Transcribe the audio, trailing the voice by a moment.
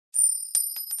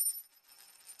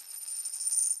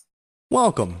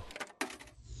Welcome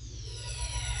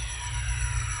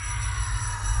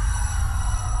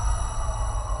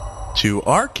to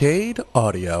Arcade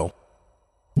Audio.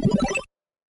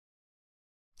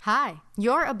 Hi,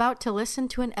 you're about to listen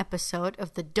to an episode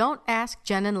of the Don't Ask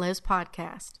Jen and Liz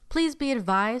podcast. Please be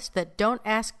advised that Don't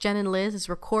Ask Jen and Liz is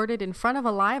recorded in front of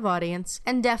a live audience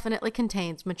and definitely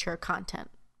contains mature content.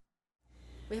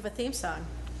 We have a theme song.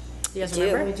 Do you guys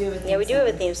remember? We do have a theme Yeah, we do song.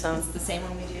 have a theme song. It's the same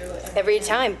one we do Every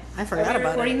time. I forgot Are we about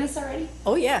recording it. this already?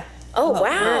 Oh, yeah. Oh,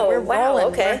 wow. we're wow, rolling.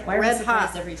 okay. Why are we Red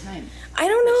surprised hot. every time? I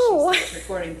don't know. She's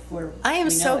recording before I am we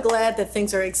so know it. glad that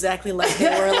things are exactly like they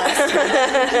were last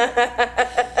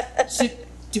time.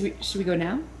 Should we go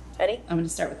now? Ready? I'm going to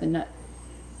start with the nut.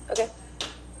 Okay.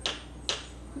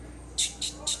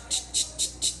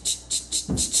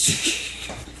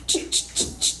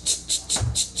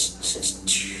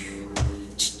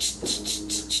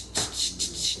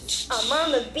 I'm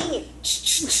on the beat.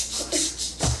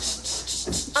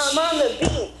 I'm on the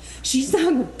beat. She's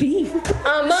on the beat.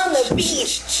 I'm on the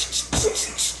beat.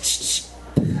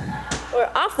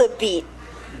 We're off the beat.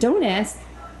 Don't ask.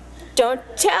 Don't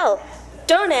tell.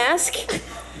 Don't ask.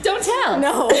 Don't tell.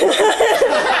 No.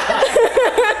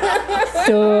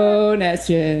 Don't ask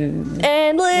Jen.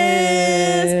 And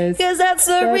Liz, because that's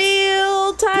the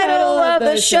real title of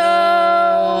the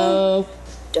show.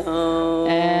 Don't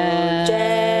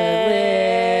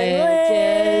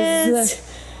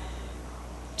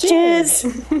Jizz.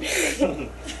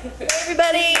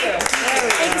 Everybody,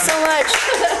 thank you so much.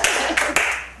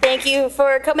 Thank you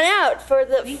for coming out for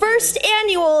the first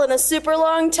annual in a super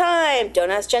long time.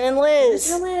 Don't Ask Jen and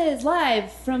Liz. Liz,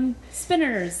 live from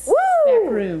Spinner's Woo!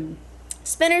 back room.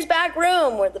 Spinner's back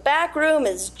room, where the back room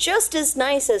is just as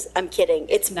nice as, I'm kidding.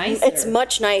 It's nicer It's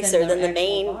much nicer than the than the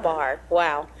actual main bar. bar.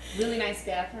 Wow. Really nice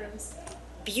bathrooms.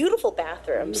 Beautiful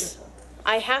bathrooms. Beautiful.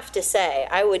 I have to say,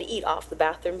 I would eat off the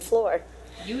bathroom floor.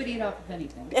 You would eat off of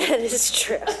anything. That is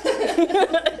true.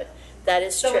 That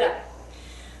is So would true. I.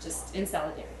 Just in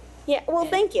solidarity. Yeah, well,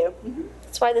 thank you.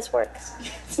 That's why this works.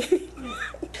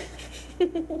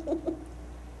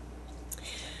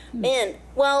 Man,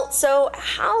 well, so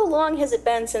how long has it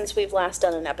been since we've last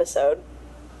done an episode?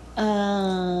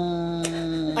 Are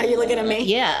you looking at me?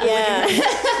 Yeah. Yeah.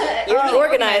 You're the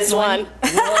organized one.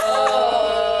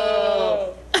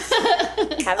 Whoa.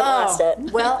 Haven't lost it.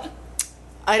 Well,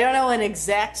 I don't know an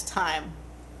exact time,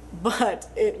 but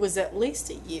it was at least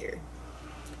a year.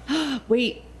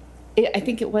 Wait, I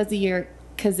think it was a year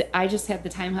because I just had the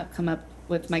time hop come up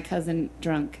with my cousin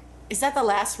drunk. Is that the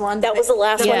last one? That was the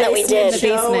last one that we did. The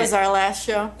show Basement. was our last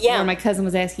show. Where Yeah. my cousin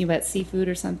was asking about seafood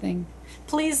or something.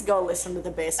 Please go listen to the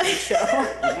basement show.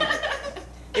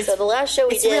 So the last show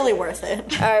we It's did, really worth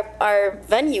it. our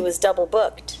venue was double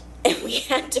booked, and we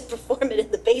had to perform it in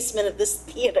the basement of this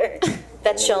theater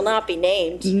that shall not be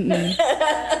named.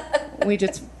 We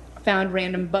just found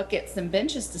random buckets and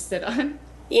benches to sit on.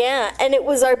 Yeah, and it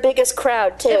was our biggest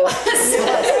crowd too.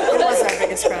 It was our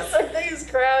biggest crowd. Our biggest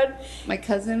crowd. My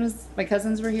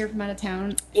cousins were here from out of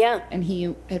town, Yeah. and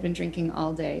he had been drinking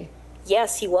all day.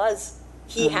 Yes, he was.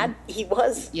 He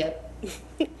was. Yep.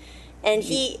 And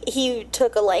he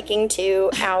took a liking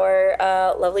to our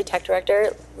lovely tech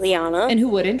director, Liana. And who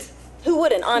wouldn't? Who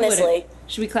wouldn't, Who honestly? wouldn't?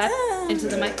 Should we clap into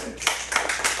the mic?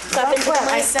 Clap into the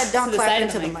I mic. said don't To the clap side of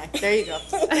into the the mic. mic. There you go.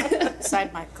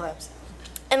 Side mic claps.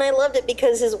 And I loved it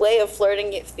because his way of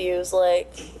flirting with you was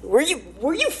like, where you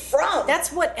from?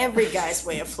 That's what every guy's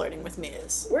way of flirting with me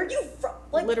is. Where you from?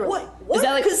 Like, Literally. What? Is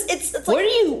that like? Because it's like,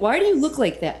 Why do you look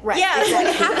like that? Right. yeah, it's like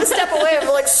half a step away. I'm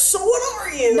like, so what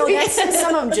are you? No, that's,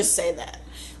 some of them just say that.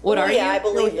 What are yeah, you? I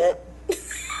believe it.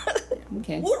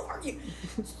 Okay. What are you?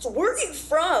 So where are you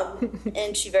from?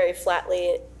 And she very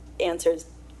flatly answers,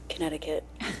 Connecticut.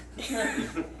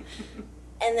 And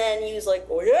then he was like,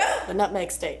 oh yeah? The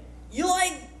Nutmeg State. You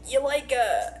like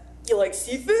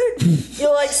seafood?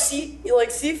 you like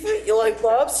seafood? You like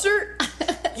lobster?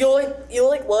 You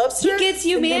like lobster? He gets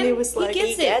you, And then man. he was like, gets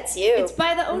he gets you. It's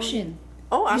by the ocean.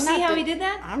 Oh, I'm You not see how he did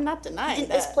that? I'm not He denying didn't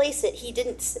that. misplace it. He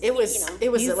didn't. It was You know.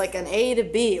 it was He's- like an A to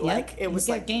B. Like it he's was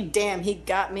got like game. damn, he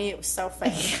got me. It was so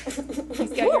fast. He's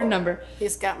got your number.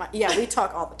 He's got my we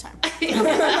talk all the time.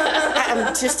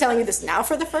 I'm just telling you this now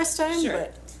for the first time, Sure.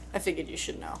 but I figured you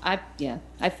should know. I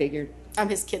figured. I'm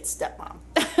his kid's stepmom.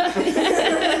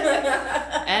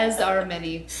 As are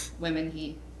many women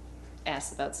he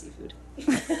asks about seafood.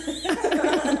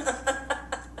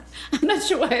 I'm not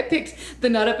sure why I picked the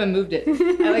nut up and moved it.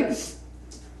 I like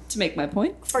to make my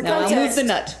point. For Now I'll move context, the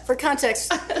nut. For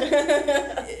context,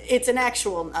 it's an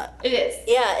actual nut. It is.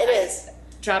 Yeah, it is.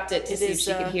 dropped it to see if is,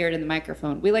 she could hear it in the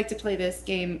microphone. We like to play this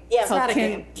game. Yeah. It's called not a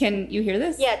game. Can you hear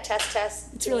this? Yeah, test.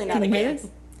 It's really not Can a you hear game. this?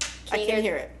 I can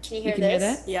hear it. Can you hear You can this?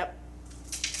 hear that? Yep.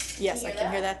 Yes, I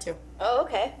can hear that too. Oh,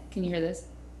 okay. Can you hear this?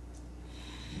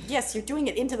 Yes, you're doing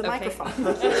it into the microphone.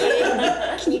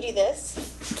 Can you do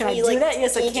this? Can I you, do like, that?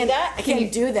 Yes, can I you can. do that? I can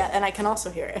do that, and I can also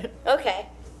hear it. Okay.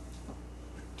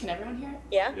 Can everyone hear it?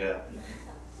 Yeah? Yeah.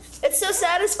 It's so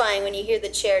satisfying when you hear the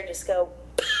chair just go,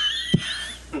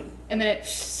 And then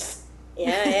it.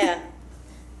 yeah.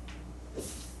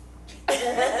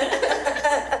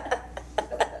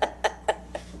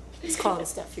 It's calling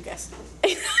stuff, you guys.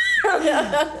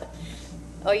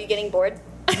 Oh, you getting bored?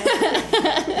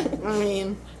 I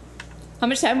mean, How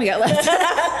much time we got left?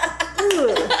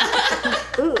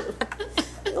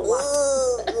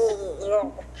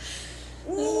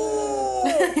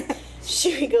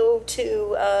 Should we go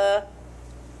to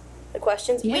the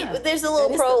questions? Yeah. There's a little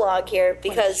That is the prologue here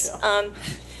because point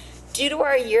of due to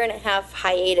our 1.5-year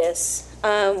hiatus,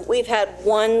 we've had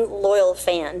one loyal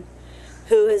fan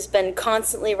who has been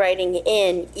constantly writing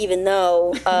in, even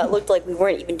though it looked like we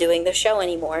weren't even doing the show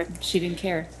anymore. She didn't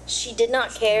care. She did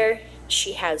not care.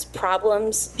 She has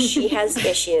problems. She has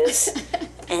issues.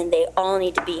 And they all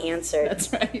need to be answered.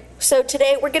 That's right. So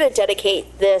today we're going to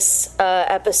dedicate this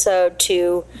episode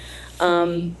to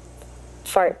Fartman.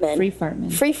 Free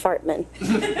Fartman. Free Fartman.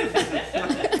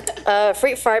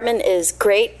 Free Fartman is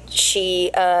great. She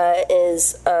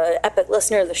is an epic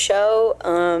listener of the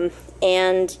show.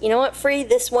 And you know what, Free?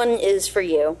 This one is for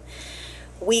you.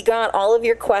 We got all of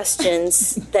your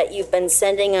questions that you've been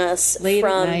sending us Late at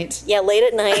from night. late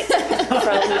at night,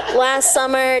 from last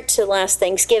summer to last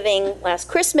Thanksgiving, last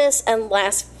Christmas, and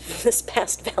this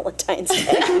past Valentine's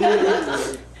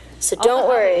Day. So don't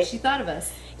worry. She thought of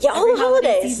us. Yeah, all Every the holiday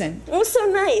holidays. season. It was so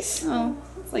nice. Oh,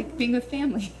 it's like being with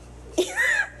family.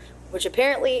 Which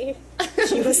apparently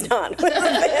she was not with the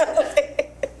family.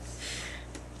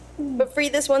 But Free,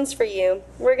 this one's for you.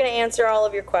 We're going to answer all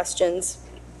of your questions.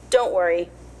 Don't worry.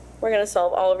 We're going to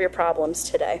solve all of your problems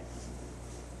today.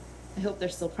 I hope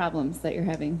there's still problems that you're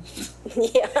having.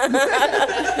 Yeah.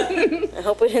 I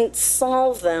hope we didn't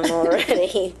solve them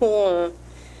already. All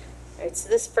right, so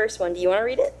this first one, do you want to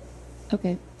read it?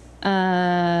 Okay.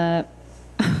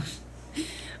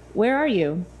 Where are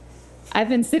you? I've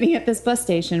been sitting at this bus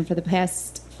station for the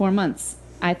past 4 months.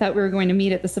 I thought we were going to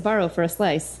meet at the Sbarro for a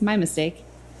slice. My mistake.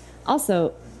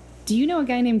 Also, do you know a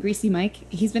guy named Greasy Mike?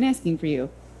 He's been asking for you.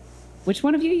 Which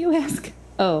one of you ask?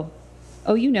 Oh,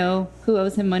 you know who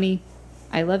owes him money.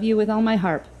 I love you with all my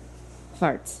heart.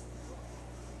 Farts.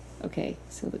 Okay,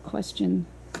 so the question.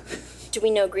 Do we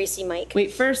know Greasy Mike?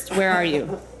 Wait, first, where are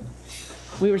you?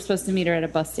 We were supposed to meet her at a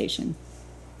bus station.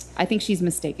 I think she's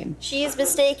mistaken. She is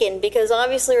mistaken because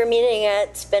obviously we're meeting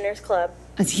at Spinner's Club.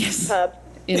 Yes. Pub.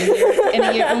 In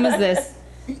a year, when was this?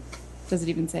 Does it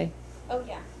even say? Oh,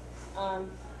 yeah.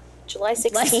 July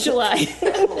 16th. Last July.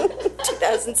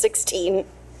 2016.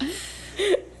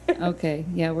 Okay,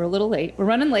 yeah, we're a little late. We're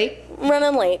running late.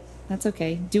 Running late. That's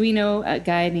okay. Do we know a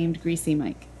guy named Greasy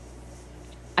Mike?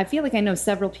 I feel like I know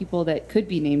several people that could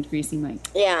be named Greasy Mike.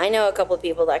 Yeah, I know a couple of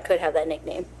people that could have that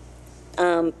nickname.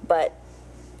 But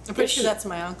I'm pretty sure that's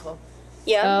my uncle.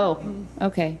 yeah. Oh,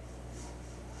 okay.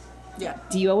 Yeah.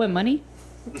 Do you owe him money?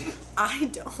 I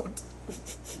don't.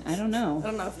 I don't know. I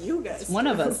don't know if you guys. One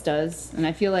of us does, and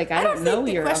I feel like I I don't don't know think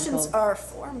the your questions uncle. are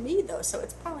for me though, so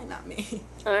it's probably not me.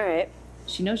 All right.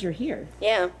 She knows you're here.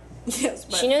 Yeah. Yes,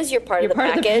 but She knows you're part You're of the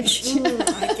part of the package.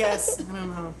 I guess I don't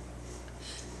know.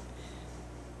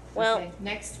 Well, Okay,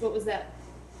 next, what was that?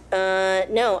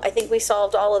 no, I think we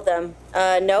solved all of them.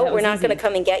 No, That we're was not going to easy.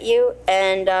 come and get you.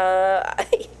 And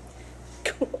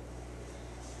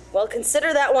well,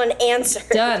 consider that one answered.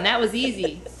 Done. That was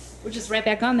easy. We're just right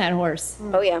back on that horse.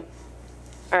 Oh, yeah.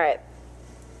 All right.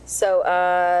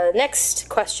 So, next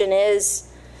question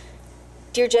is,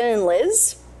 Dear Jen and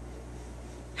Liz,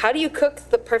 how do you cook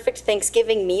the perfect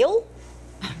Thanksgiving meal?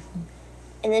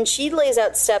 And then she lays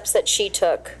out steps that she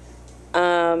took.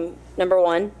 Number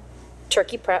 1,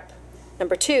 turkey prep.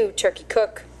 Number 2, turkey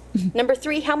cook. Number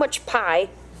 3, how much pie?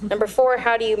 Number 4,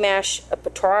 how do you mash a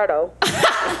potato?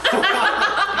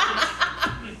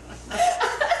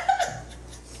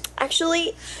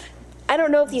 Actually, I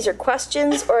don't know if these are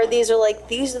questions or these are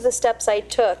these are the steps I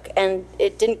took and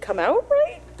it didn't come out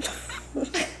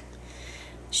right.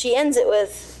 She ends it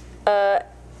with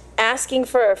asking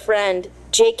for a friend.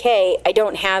 JK, I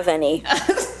don't have any.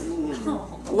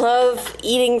 Love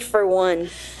eating for one.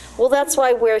 Well, that's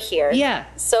why we're here. Yeah.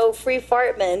 So, Free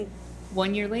Fartman.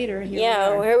 1 year later, here Yeah,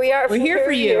 we are. here we are. We're here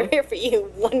for you. We're here for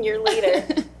you 1 year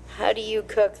later. How do you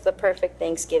cook the perfect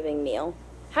Thanksgiving meal?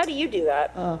 How do you do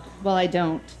that? Oh, well, I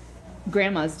don't.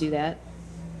 Grandmas do that.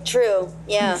 True.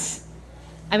 Yeah.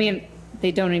 I mean,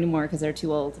 they don't anymore because they're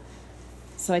too old.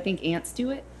 So I think aunts do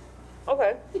it.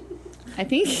 Okay. I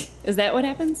think. Is that what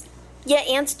happens? Yeah,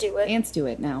 ants do it. Ants do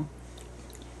it now.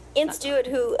 Ants do it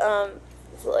who,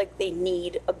 like, they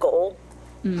need a goal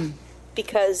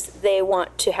because they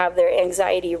want to have their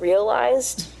anxiety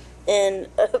realized in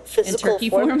a physical turkey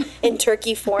form? In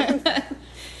turkey form.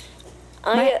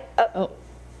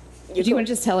 Do you want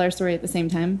to just tell our story at the same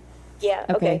time? Yeah,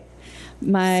 okay.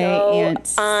 My So aunt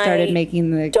started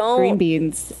making the green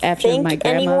beans after think my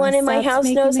grandma anyone in my stopped house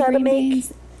making knows the how to green make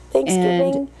beans.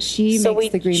 Thanksgiving. And she So makes we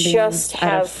the green just beans out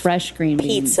have of fresh green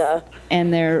beans. pizza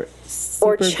And they're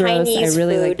super gross. Chinese I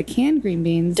really like food, the canned green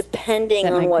beans depending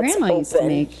that on my what's grandma used to open.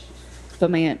 make.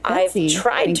 But my Aunt I've Betsy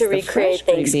tried thinks to the recreate fresh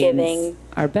green Thanksgiving beans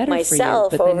are better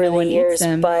myself for you, but then over no the one years, eats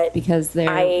them but because they're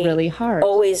I really hard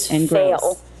always and fail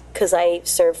gross. because I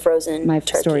serve frozen My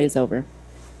turkey. story is over.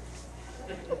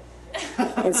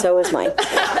 And so is mine.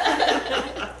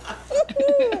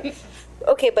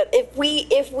 Okay, but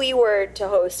if we were to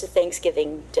host a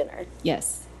Thanksgiving dinner,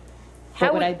 Yes. How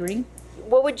What would would- I bring?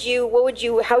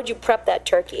 how would you prep that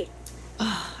turkey?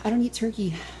 I don't eat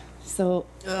turkey. So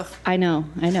Ugh. I know.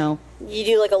 You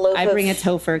do like a loaf I of... bring a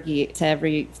tofurkey to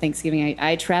every Thanksgiving.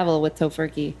 I travel with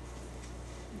tofurkey.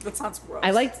 That sounds gross.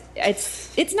 I like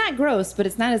it's not gross, but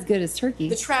it's not as good as turkey.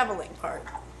 the traveling part.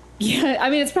 Yeah, I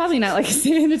mean it's probably not like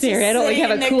sanitary. I don't like Sitting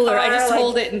have in a the cooler. I car, just like-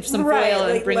 hold it in some right, foil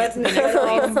and like, bring it to the let's next cut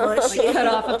off place. mush. Like, cut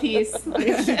off a piece.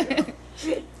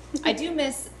 I do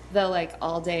miss the like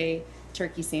all day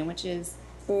turkey sandwiches.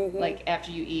 Like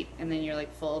after you eat and then you're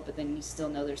like full, but then you still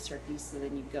know there's turkey, so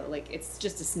then you go like it's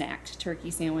just a snacked turkey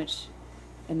sandwich,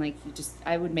 and like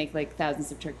I would make like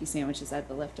thousands of turkey sandwiches out of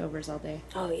the leftovers all day.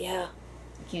 Oh, yeah.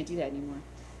 I can't do that anymore.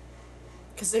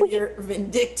 Because of your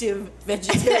vindictive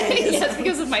vegetarianism. Yes,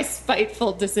 because of my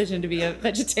spiteful decision to be a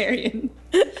vegetarian.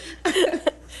 I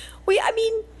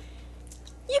mean,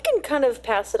 you can kind of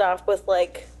pass it off with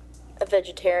like a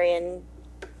vegetarian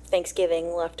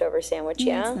Thanksgiving leftover sandwich,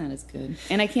 yeah? It's not as good,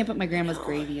 and I can't put my grandma's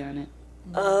gravy on it.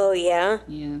 Oh, yeah?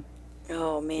 Yeah,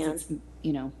 Oh, man.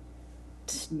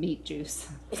 it's meat juice.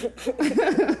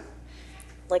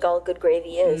 Like all good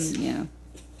gravy is. Yeah,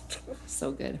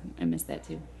 so good. I miss that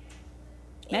too.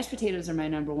 Mashed potatoes are my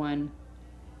number one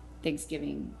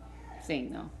Thanksgiving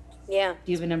thing, though. Yeah.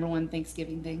 Do you have a number one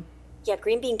Thanksgiving thing? Yeah,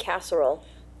 green bean casserole.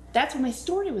 That's what my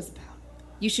story was about.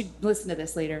 You should listen to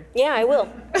this later. Yeah, I will.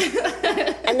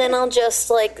 And then I'll just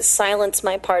like silence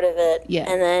my part of it. Yeah.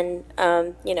 And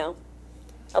then,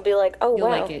 I'll be like, oh, You'll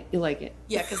wow. like it. You'll like it.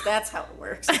 Yeah, because that's how it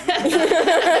works.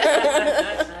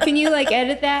 Can you like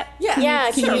edit that? Yeah,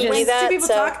 Yeah, can sure. you When just- two that, people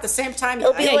so- talk at the same time,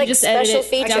 It'll be Yeah, like you just edit special it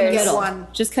feature. down the Get middle. one.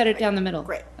 Just cut it down the middle.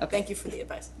 great. Okay. Thank you for the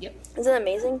advice. Yep. Isn't that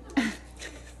amazing?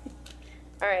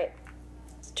 All right.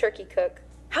 It's turkey cook.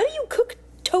 How do you cook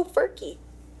tofurkey?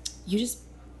 You just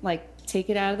like take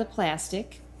it out of the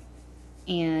plastic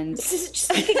and Is it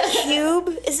just like a cube?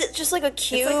 Is it just like a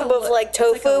cube a of like it's like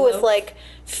a tofu with loaf. like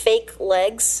fake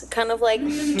legs? Kind of like.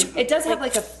 it does have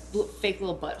like a fake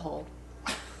little butthole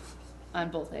on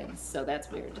both ends, so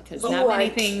that's weird because not You many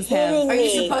are things kidding have. Are you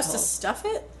me. supposed to stuff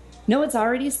it? No, it's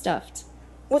already stuffed.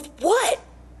 With what?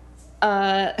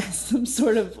 Some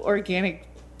sort of organic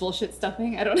bullshit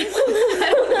stuffing. I don't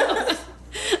know.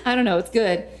 I don't know. It's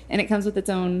good, and it comes with its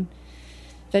own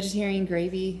vegetarian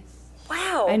gravy.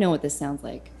 Wow. I know what this sounds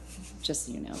like, just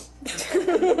so you know.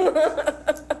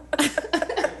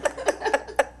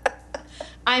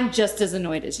 I'm just as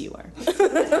annoyed as you are.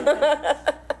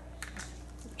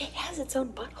 It has its own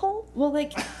butthole? Well,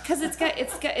 like, cause it's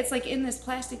like in this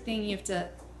plastic thing. You have to,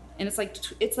 and it's like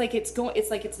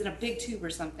it's in a big tube or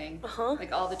something. Uh-huh.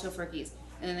 Like all the tofurkeys,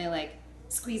 and then they like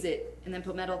squeeze it and then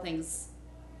put metal things.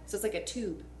 So it's like a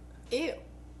tube. Ew.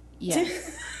 Yeah.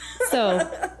 So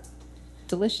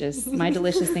delicious. My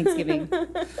delicious Thanksgiving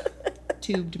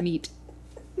tubed meat.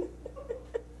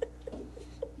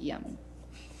 Yum.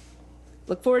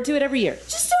 Look forward to it every year.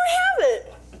 Just don't have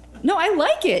it. No, I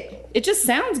like it. It just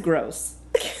sounds gross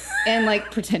and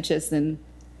like pretentious and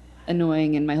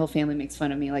annoying, and my whole family makes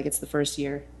fun of me like it's the first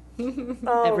year.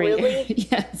 Oh, Every really?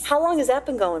 Yes. How long has that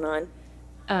been going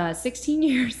on? 16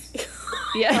 years.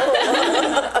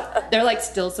 Yeah. They're like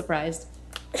still surprised.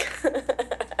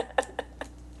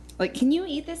 Like, can you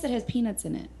eat this? It has peanuts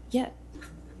in it. Yeah.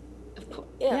 Of course.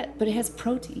 Yeah. But it has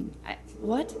protein.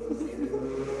 What?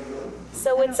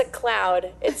 So it's a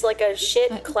cloud. It's like a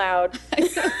shit cloud.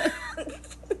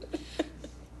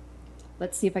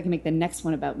 Let's see if I can make the next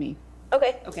one about me.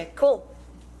 Okay. Okay. Cool.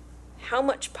 How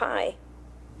much pie?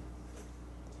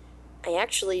 I I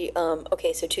actually,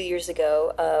 okay, so 2 years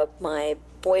ago, my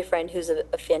boyfriend, who's a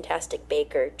fantastic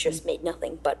baker, just made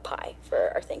nothing but pie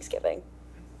for our Thanksgiving.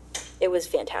 It was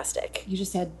fantastic. You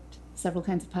just had several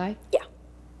kinds of pie? Yeah.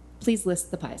 Please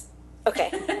list the pies.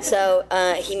 Okay, so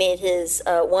he made his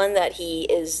one that he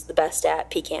is the best at,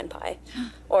 pecan pie,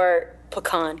 or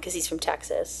pecan, because he's from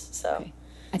Texas. So Okay.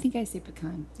 I think I say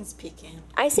pecan. It's pecan.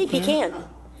 I say pecan.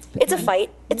 It's a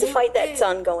fight. It's a fight that's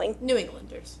ongoing. New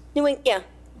Englanders. Yeah,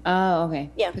 Oh,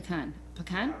 okay. Yeah. Pecan.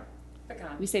 Pecan?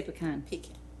 Pecan. We say pecan.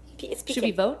 Pecan. it's pecan. Should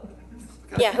we vote?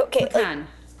 Yeah, okay. Pecan.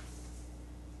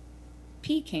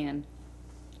 Pecan.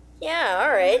 Yeah, all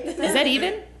right. Is that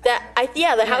even?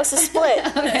 The house is split.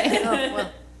 Oh,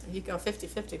 well, there you go,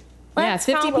 50-50. Yeah, Let's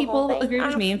 50 call the whole people thing agree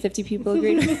with off. me and 50 people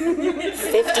agree with me.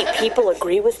 50 people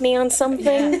agree with me on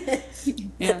something? Yeah.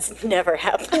 It's never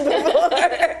happened before,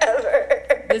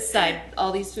 ever. This side,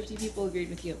 all these 50 people agreed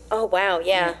with you. Oh, wow,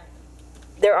 yeah.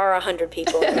 There are 100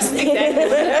 people in this thing.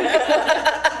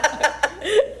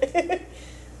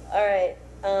 All right.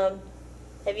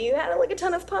 Have you had like a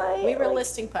ton of pie? We were Like-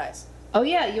 listing pies. Oh,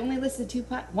 yeah, you only listed two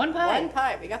pie. One pie. One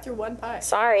pie. We got through one pie.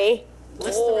 Sorry.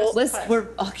 List the rest of the List, pies. we're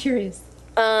all curious.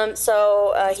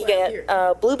 So he why I'm here.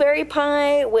 got blueberry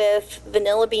pie with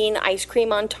vanilla bean ice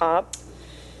cream on top.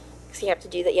 Because you have to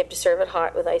do that. You have to serve it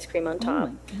hot with ice cream on top.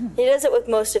 my God. He does it with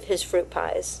most of his fruit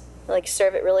pies. Like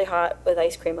serve it really hot with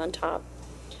ice cream on top.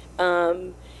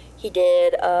 He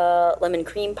did lemon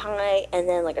cream pie and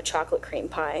then like a chocolate cream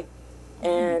pie,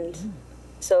 and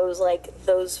so it was like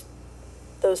those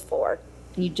four.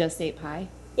 And you just ate pie?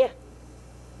 Yeah,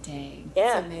 Dang.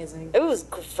 yeah. It's amazing. It was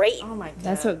great. Oh my god.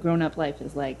 That's what grown up life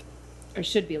is like, or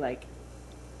should be like.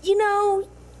 You know,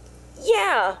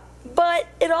 yeah, but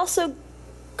it also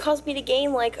caused me to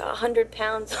gain like 100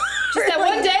 pounds. Just that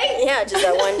one day? Yeah, just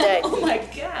that one day. Oh my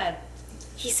God.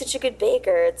 He's such a good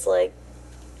baker. It's like,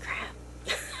 crap.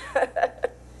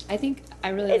 I think I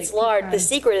really It's like lard. pecan. The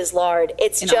secret is lard.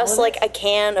 It's In all just of like it? a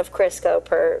can of Crisco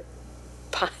per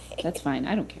pie. That's fine.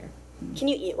 I don't care. Can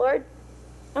you eat lard?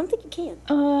 I don't think you can.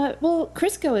 Well,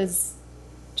 Crisco is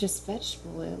just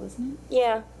vegetable oil, isn't it?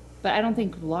 Yeah. But I don't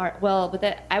think lard. Well, but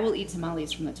that I will eat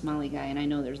tamales from the tamale guy, and I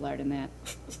know there's lard in that.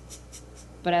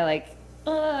 But I like.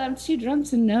 I'm too drunk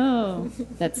to know.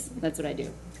 That's what I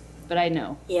do. But I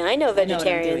know. Yeah, I know know what I'm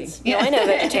vegetarians. doing. No, I know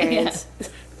vegetarians.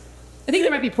 I think there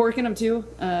might be pork in them too.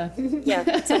 Yeah.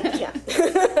 Yeah.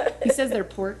 He says they're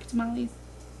pork tamales.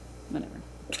 Whatever.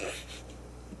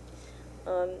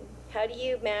 How do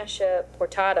you mash a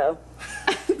portato?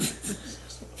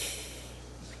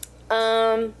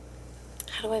 How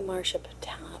do I mash a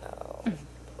potato?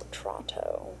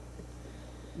 Portato.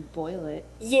 Boil it,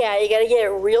 Yeah, you gotta get it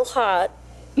real hot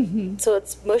so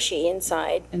it's mushy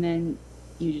inside. and then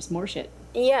you just morsh it.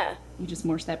 Yeah, You just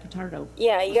morsh that potato.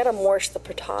 yeah, you gotta morsh the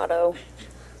potato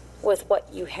with what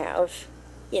you have.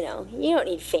 You know, you don't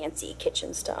need fancy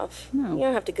kitchen stuff. No. You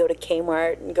don't have to go to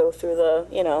Kmart and go through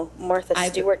the, Martha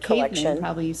Stewart Cavemen collection.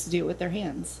 probably used to do it with their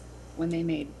hands when they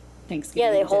made Thanksgiving.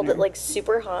 Yeah, they hold dinner. it like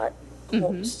super hot.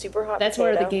 Super hot That's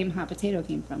potato. where the game Hot Potato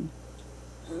came from.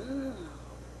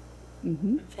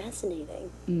 Fascinating.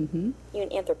 Mm-hmm. You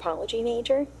an anthropology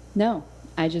major? No,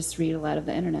 I just read a lot of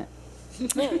the internet.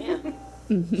 Yeah, yeah.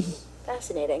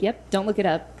 Fascinating. Yep, don't look it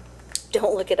up.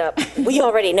 Don't look it up. We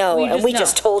already know, We and just we know.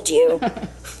 just told you.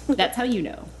 That's how you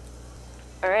know.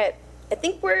 All right. I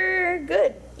think we're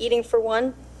good. Eating for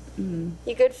one.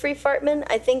 You good, Free Fartman?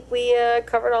 I think we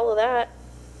covered all of that.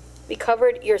 We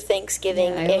covered your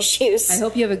Thanksgiving I hope- issues. I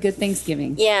hope you have a good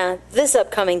Thanksgiving. Yeah, this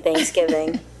upcoming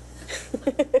Thanksgiving.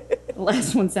 The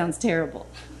last one sounds terrible.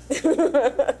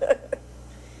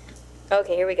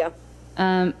 Okay, here we go.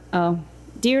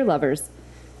 Dear lovers,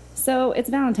 so it's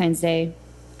Valentine's Day.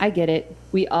 I get it.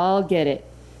 We all get it.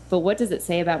 But what does it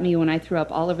say about me when I threw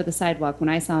up all over the sidewalk when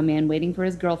I saw a man waiting for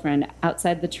his girlfriend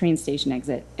outside the train station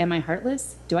exit? Am I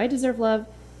heartless? Do I deserve love?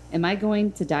 Am I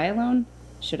going to die alone?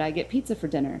 Should I get pizza for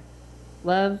dinner?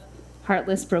 Love,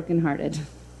 heartless, brokenhearted.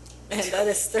 And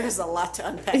there's a lot to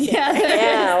unpack. Yeah,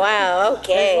 Yeah, wow, there's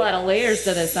okay. a lot of layers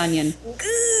to this onion.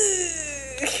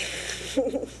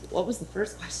 What was the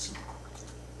first question?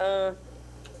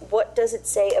 What does it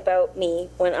say about me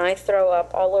when I throw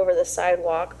up all over the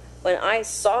sidewalk when I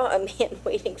saw a man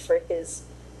waiting for his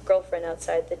girlfriend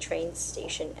outside the train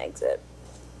station exit?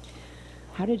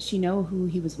 How did she know who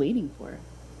he was waiting for?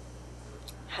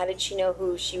 How did she know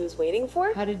who she was waiting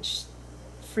for? How did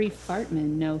Free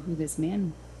Fartman know who this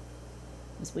man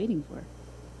was waiting for?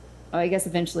 Oh, I guess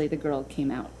eventually the girl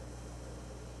came out.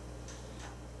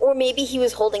 Or maybe he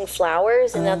was holding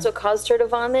flowers and that's what caused her to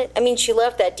vomit. I mean, she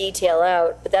left that detail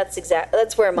out, but that's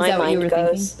where my that what you mind were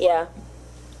goes. Yeah.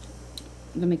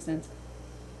 That makes sense.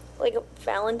 like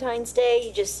Valentine's Day,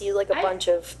 you just see like a bunch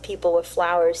of people with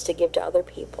flowers to give to other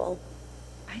people.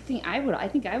 I think I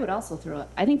would also throw it.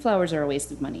 I think flowers are a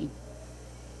waste of money.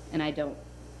 And I don't.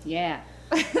 Yeah.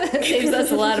 It saves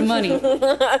us a lot of money.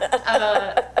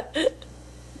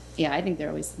 Yeah, I think they're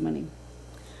a waste of money.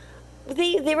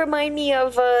 They remind me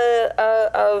of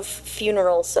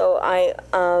funerals. So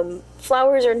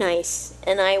flowers are nice,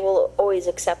 and I will always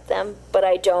accept them, but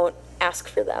I don't ask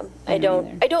for them. I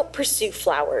either. don't pursue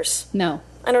flowers. No.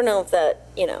 I don't know if that,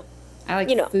 I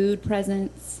like food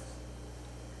presents.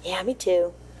 Yeah, me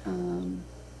too.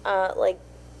 Like,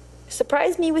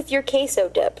 surprise me with your queso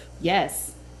dip.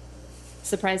 Yes.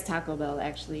 Surprise Taco Bell,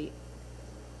 actually.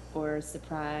 Or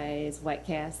surprise White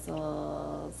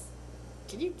Castles.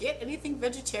 Can you get anything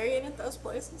vegetarian at those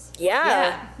places?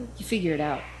 Yeah. You figure it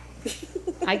out.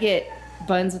 I get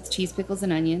buns with cheese, pickles,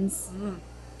 and onions,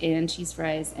 and cheese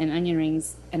fries, and onion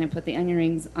rings, and I put the onion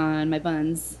rings on my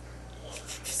buns,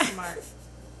 Smart.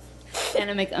 and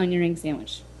I make an onion ring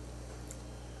sandwich.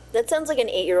 That sounds like an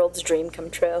 8-year-old's dream come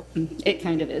true. It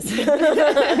kind of is.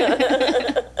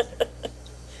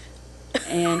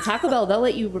 And Taco Bell, they'll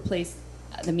let you replace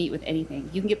the meat with anything.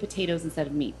 You can get potatoes instead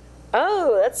of meat.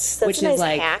 Oh, that's Which a nice is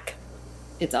like- hack.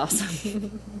 It's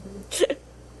awesome.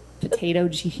 Potato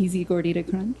cheesy gordita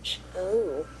crunch.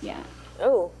 Oh. Yeah.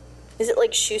 Oh. Is it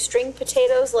like shoestring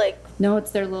potatoes? Like, No,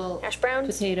 it's their little Hash browns?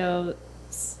 potatoes.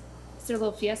 It's their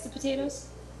little fiesta potatoes.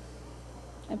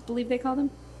 I believe they call them.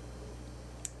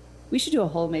 We should do a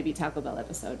whole maybe Taco Bell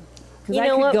episode. Because You I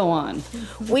know could what? go on.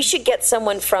 we should get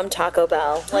someone from Taco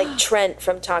Bell, like Trent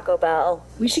from Taco Bell.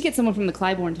 We should get someone from the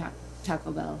Clybourne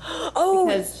Taco Bell. Oh,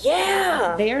 Because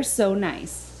yeah. They are so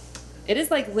nice. It is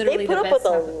like literally They put the up best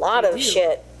with a Taco- lot they of do.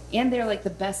 shit. And they're like the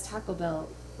best Taco Bell.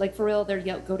 Like for real,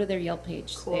 go to their Yelp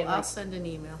page. Cool. They have, I'll like, send an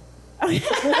email.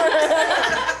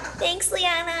 Thanks,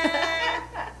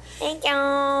 Liana. Thank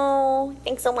you.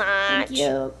 Thanks so much. Thank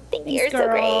you. Thank you. Thanks, You're so girl.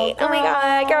 great. Oh my Girl.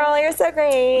 god, girl, you're so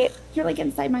great. You're like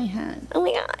inside my head. Oh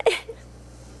my god.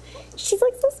 She's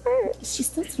like so smart. She's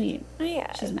so sweet. Oh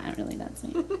yeah. She's not really that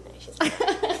sweet. She's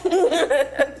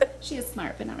She is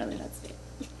smart, but not really that sweet.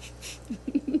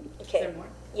 okay. Is there more?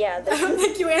 Yeah, I don't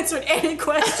think you answered any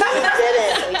question. we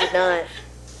didn't. We did not.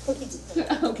 We did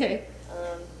not. Okay.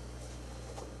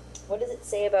 What does it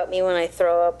say about me when I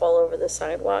throw up all over the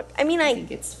sidewalk? I mean, I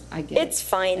get it's it.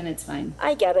 fine. And it's fine.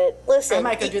 I get it. Listen, I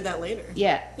might go do that later.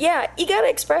 Yeah. yeah, you gotta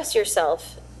express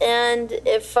yourself. And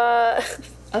if,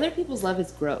 Other people's love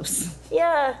is gross.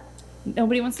 yeah,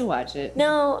 Nobody wants to watch it.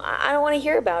 no, I don't want to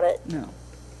hear about it. No.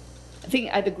 I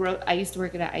think I used to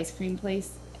work at an ice cream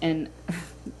place, and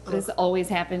this always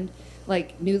happened.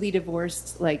 Like newly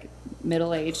divorced, like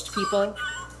middle-aged people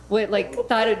would like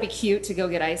thought it'd be cute to go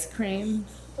get ice cream,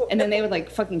 and then they would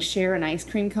like fucking share an ice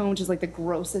cream cone, which is like the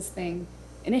grossest thing.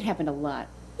 And it happened a lot.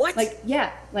 What? Like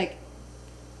yeah, like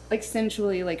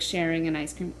sensually like sharing an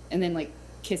ice cream, and then like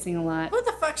kissing a lot. What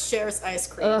the fuck shares ice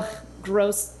cream? Ugh,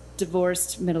 gross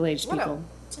divorced middle-aged What people.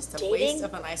 just a Dating? waste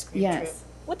of an ice cream Yes. trip.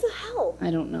 What the hell? I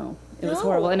don't know. It was No.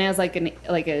 horrible. And as like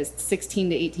a 16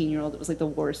 to 18-year-old, it was like the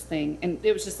worst thing. And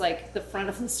it was just like the front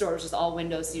of the store was just all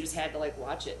windows, so you just had to like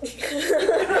watch it.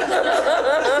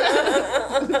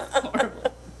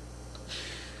 Horrible.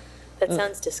 That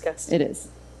sounds disgusting. It is.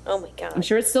 Oh my god. I'm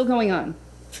sure it's still going on.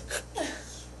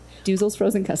 Doozel's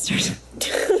frozen custard.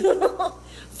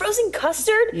 Frozen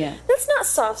custard? Yeah. That's not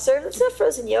soft serve. That's not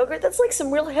frozen yogurt. That's like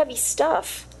some real heavy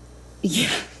stuff. Yeah.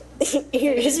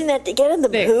 You're using that to get in the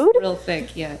Thick. mood? Real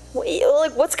thick, yeah.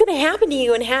 Like, what's going to happen to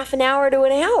you in half an hour to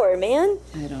an hour, man?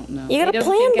 I don't know. You gotta They don't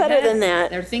plan think better ahead. than that.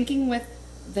 They're thinking with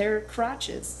their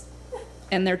crotches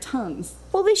and their tongues.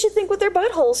 Well, they should think with their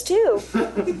buttholes, too.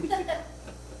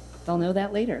 They'll know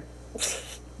that later.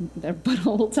 Their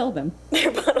butthole will tell them.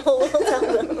 Their butthole will tell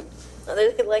them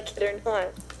whether they like it or not.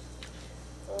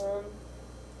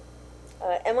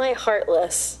 Am I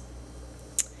heartless?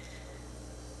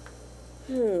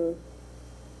 Do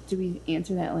we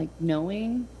answer that like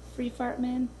knowing free fart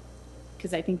men?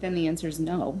 Because I think then the answer is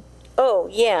no. Oh,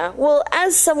 yeah. Well,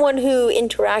 as someone who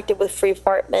interacted with Free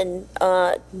Fartman,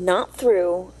 not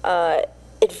through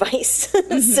advice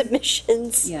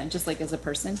submissions, Yeah, just like as a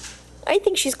person. I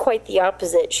think she's quite the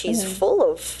opposite. She's full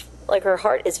of, like, her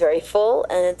heart is very full,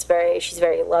 and she's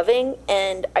very loving,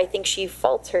 and I think she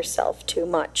faults herself too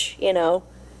much,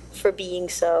 for being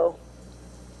so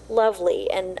lovely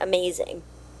and amazing.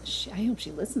 I hope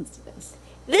she listens to this.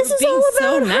 This You're is being all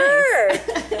so about her.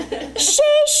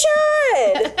 She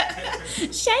should.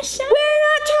 We're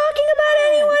not talking about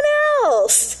anyone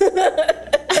else.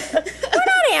 We're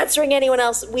not answering anyone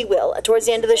else, we will. Towards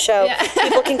the end of the show,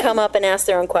 people can come up and ask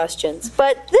their own questions.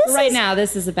 But Right now,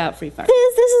 this is about Free Fart.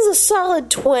 this is a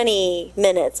solid 20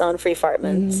 minutes on Free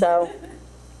Fartman. So,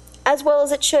 as well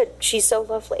as it should. She's so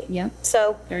lovely. Yeah.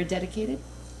 So, Very dedicated.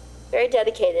 very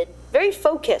dedicated, very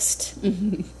focused.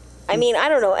 I mean, I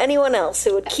don't know anyone else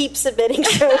who would keep submitting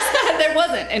shows. There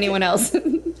wasn't anyone else.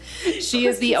 She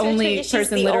is the only She's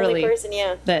person, the literally. only person,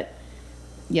 yeah. That,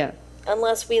 yeah.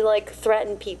 Unless we like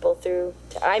threaten people through.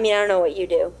 I mean, I don't know what you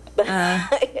do, but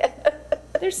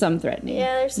There's some threatening.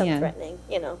 yeah, there's some threatening.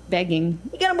 You know, Begging.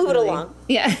 you gotta move it along.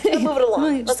 Yeah. Move it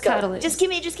along. Just Let's go. cuddle it. Just give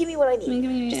me what I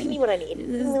need. Just give me what I need.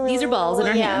 These are balls in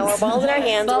our Yeah, hands. we're balls in our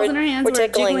hands. Balls we're, in our hands. We're We're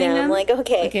tickling jiggling them. Like,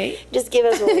 okay, Okay. just give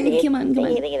us what we need. Come on.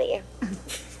 Thank you.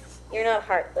 You're not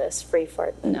heartless, Free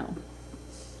Fart. No.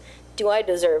 Do I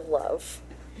deserve love?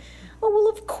 Oh, well,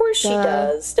 of course she Duh.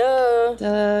 does.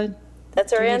 Duh.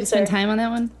 That's our Did we answer. spend time on that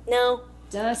one? No.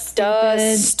 Duh, Duh,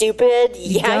 stupid. stupid.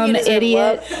 Yeah, dumb you deserve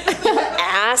idiot. love.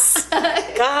 Ass.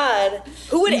 God.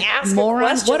 Who would ask Moron. a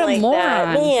question What a like that?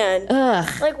 moron. Man.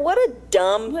 Ugh. Like, what a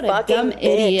dumb What a fucking dumb bitch.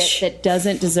 idiot that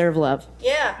doesn't deserve love.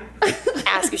 Yeah.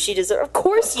 Ask if she deserves. Of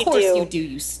course you Of course do. you do,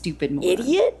 you stupid moron.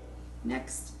 Idiot.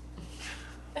 Next.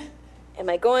 Am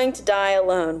I going to die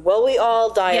alone? Well, we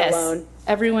all die Yes. alone.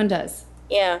 Everyone does.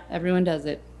 Yeah. Everyone does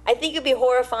it. I think it'd be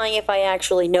horrifying if I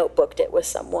actually notebooked it with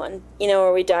someone. You know,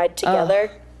 where we died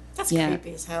together. That's Yeah.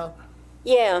 creepy as hell.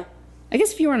 Yeah. I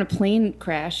guess if you were in a plane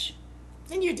crash,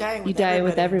 And you're dying with you die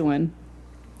with everybody. everyone.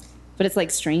 But it's like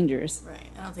strangers. Right.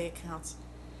 I don't think it counts.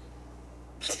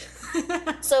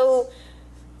 So,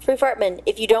 Free Fartman,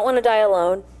 if you don't want to die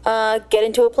alone, get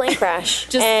into a plane crash,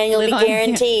 Just and you'll be live on-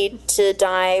 guaranteed to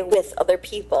die with other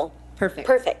people. Perfect.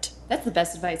 Perfect. That's the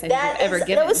best advice I think That I've ever is-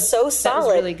 given. That was so solid. That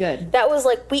was really good. That was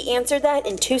like we answered that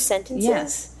in 2 sentences.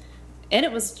 Yes. And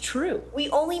it was true. We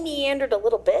only meandered a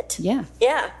little bit. Yeah.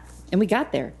 Yeah. And we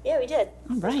got there. Yeah, we did.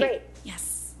 All It was right. great.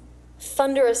 Yes.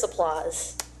 Thunderous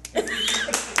applause. Can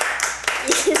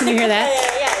you hear that?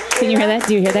 Yeah. Can you hear that?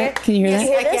 Do you hear that? Can you hear Can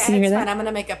you that? hear this? Can you hear It's that? fine. I'm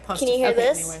gonna make a post. Can you hear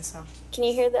this? Anyway, so Can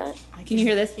you hear that? I Can you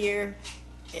hear this? Hear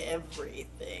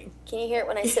everything. Can you hear it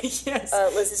when I sip Yes.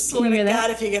 Liz's Swear you to hear that? God,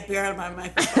 if you get beyond my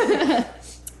microphone.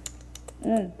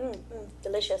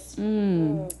 delicious.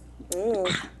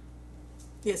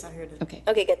 Yes, I heard it. Okay.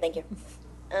 Okay, good. Thank you.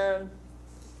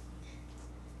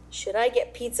 Should I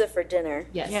get pizza for dinner?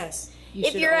 Yes. Yes. You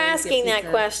If should you're always get asking that pizza.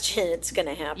 question, it's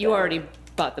gonna happen. You already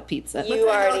bought the pizza. You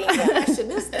already. What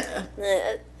question is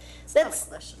that? That's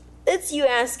Question. it's you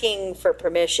asking for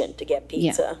permission to get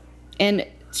pizza. And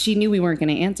she knew we weren't going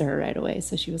to answer her right away,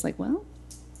 so she was like, "Well,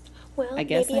 Well, I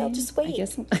guess maybe I'll just wait. I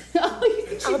guess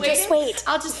I'll just wait.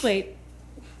 I'll just wait."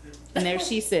 And there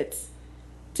she sits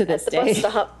to this At the day.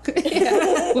 bus stop.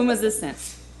 When was this sent?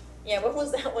 Yeah, when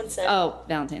was that one sent? Oh,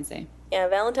 Valentine's Day. Yeah,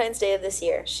 Valentine's Day of this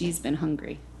year. She's been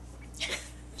hungry.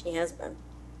 She has been.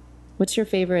 What's your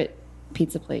favorite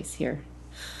pizza place here?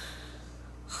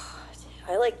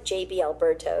 I like JB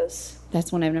Alberto's.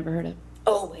 That's one I've never heard of.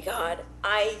 Oh my god.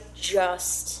 I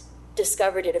just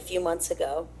discovered it a few months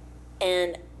ago.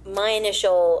 And my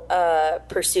initial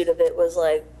pursuit of it was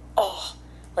like, oh,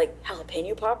 like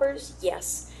jalapeno poppers?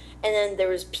 Yes. And then there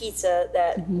was pizza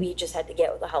that we just had to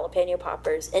get with the jalapeno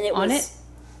poppers. And it On was.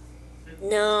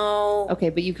 No. Okay,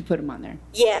 but you could put them on there.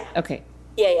 Yeah. Okay.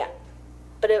 Yeah.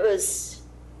 But it was.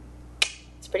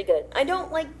 It's pretty good. I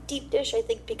don't like deep dish, I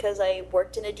think, because I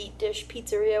worked in a deep dish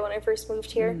pizzeria when I first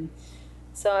moved here.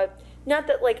 So, not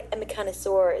that, like, I'm a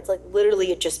connoisseur. It's like,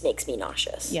 literally, it just makes me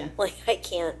nauseous. Yeah. Like, I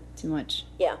can't. Too much.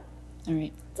 Yeah. All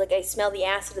right. It's like I smell the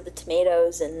acid of the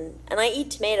tomatoes, and I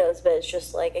eat tomatoes, but it's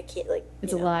just like, I can't, like.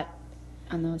 It's you a know. lot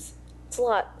on those. It's a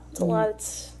lot. It's a lot.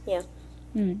 It's. Yeah.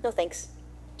 Mm. No thanks.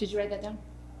 Did you write that down?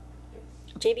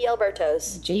 JB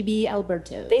Alberto's. JB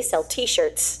Alberto. They sell t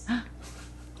shirts.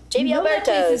 JB You know that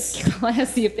place Alberto's. is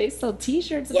classy if they sell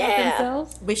T-shirts about Yeah.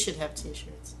 themselves. We should have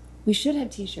T-shirts. We should have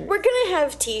T-shirts. We're going to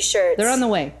have t shirts. They're on the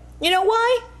way. You know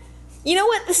why? You know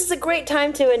what? This is a great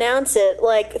time to announce it.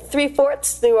 Like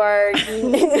 3/4 through our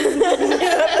new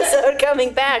episode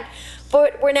coming back.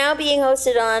 But we're now being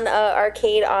hosted on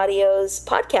Arcade Audio's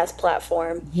podcast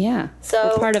platform. Yeah. So-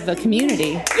 we're part of a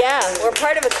community. Yeah, we're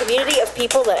part of a community of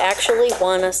people that actually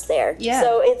want us there. Yeah.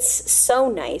 So it's so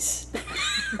nice.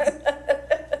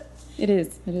 It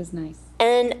is. It is nice.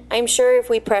 And I'm sure if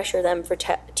we pressure them for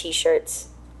t-shirts,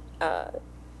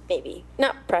 maybe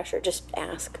not pressure, just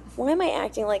ask. Why am I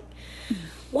acting like?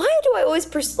 Why do I always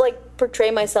portray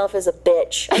myself as a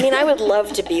bitch? I mean, I would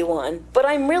love to be one, but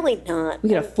I'm really not. We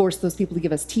gotta force those people to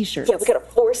give us T-shirts. Yeah, we gotta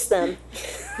force them.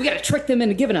 We gotta trick them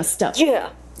into giving us stuff. Yeah.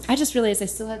 I just realized I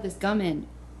still had this gum in.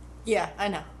 Yeah, I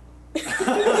know.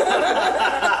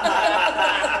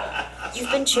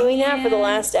 You've been chewing that for the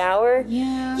last hour?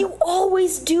 Yeah. You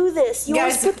always do this. You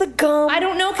Guys, always put the gum. I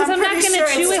don't know because I'm not pretty going to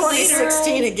sure chew it's it later.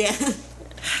 2016 again.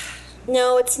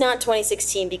 No, it's not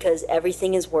 2016 because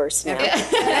everything is worse now.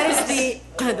 That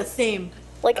is the theme.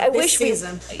 Like, of I this wish we...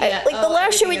 season. Yeah. Like, the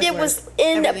last show we everything did is was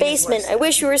in a Everything is basement. worse. I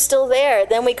wish we were still there.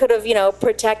 Then we could have,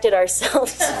 protected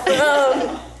ourselves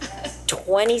from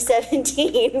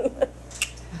 2017.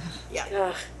 Yeah.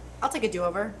 Ugh. I'll take a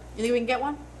do-over. You think we can get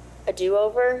one? A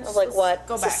do-over of, like, Let's what?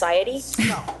 go back. Society?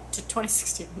 No, to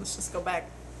 2016. Let's just go back.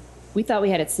 We thought we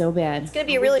had it so bad. It's going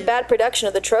to be a really bad production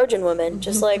of the Trojan Woman,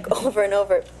 just like over and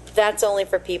over. That's only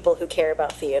for people who care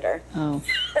about theater. Oh.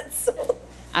 So,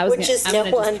 I was which gonna, is I'm no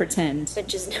gonna one. just pretend.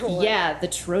 Which is no one. Yeah, the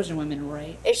Trojan women,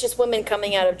 right? It's just women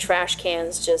coming out of trash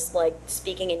cans, just like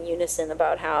speaking in unison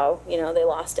about how they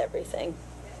lost everything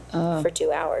Oh. for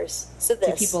 2 hours. So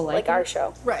this, people like our it?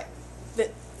 show. Right.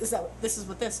 This is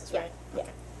what this is, Yeah. right? Yeah.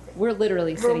 Okay. We're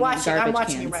literally We're sitting watching. in I'm garbage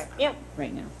watching cans you, right? Yeah,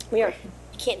 right now. we are.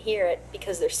 You can't hear it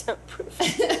because they're soundproof.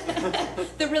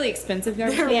 They're really expensive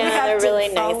garbage They're- cans. Yeah, they're Wrapped in really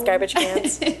nice foam. garbage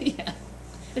cans. Yeah.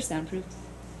 They're soundproof.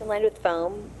 They're lined with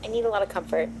foam. I need a lot of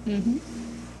comfort. Mm-hmm.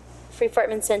 Free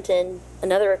Fartman sent in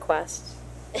another request,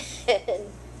 and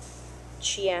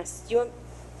she asked, "Do you want?"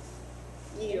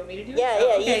 You want me to do it? Yeah, Oh,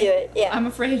 yeah, okay. you do it. Yeah. I'm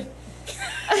afraid.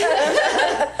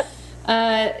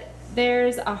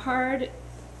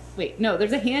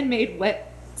 There's a handmade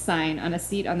wet sign on a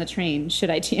seat on the train. Should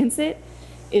I chance it?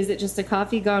 Is it just a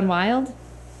coffee gone wild?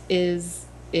 Is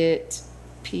it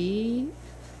pee?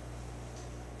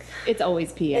 It's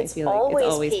always pee, It's I feel like. always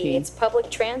It's always pee. pee. It's public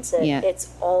transit. Yeah. It's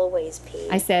always pee.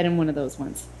 I sat in one of those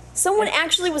once. Someone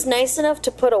actually was nice enough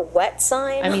to put a wet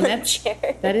sign I mean, on a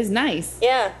chair. that is nice.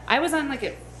 Yeah. I was on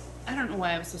I don't know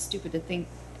why I was so stupid to think.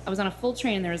 I was on a full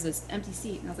train and there was this empty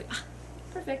seat and I was like,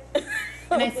 perfect.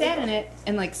 And I sat in it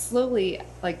and slowly,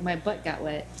 my butt got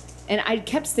wet. And I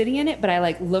kept sitting in it, but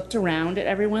I looked around at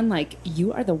everyone like,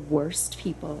 you are the worst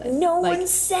people. And, No one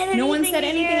said anything No one said to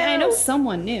anything. And I know you.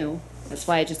 someone knew. That's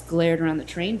why I just glared around the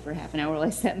train for half an hour while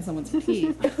I sat in someone's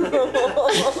pee. But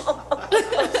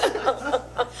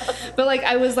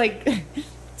I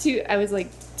was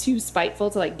too spiteful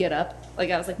to get up.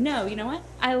 I was like, no, you know what?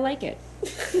 I like it.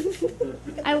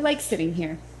 I like sitting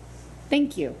here.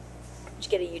 Thank you.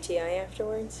 Did you get a UTI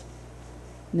afterwards?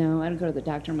 No, I don't go to the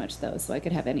doctor much though, so I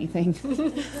could have anything.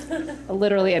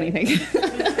 Literally anything.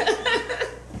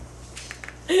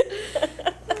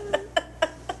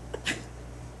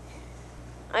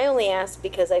 I only asked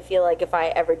because I feel like if I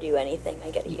ever do anything,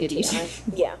 I get a You get UTI.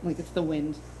 Yeah. Like it's the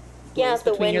wind. Yeah, blows if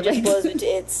the between wind your just legs. blows.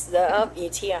 It's the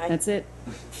UTI. That's it.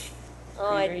 Oh,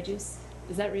 Cranberry juice.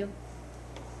 Is that real?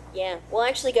 yeah. Well, I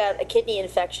actually got a kidney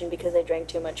infection because I drank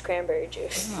too much cranberry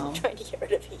juice. Oh. I'm trying to get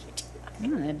rid of a UTI.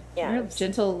 God. Yeah, You're a it's-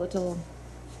 gentle little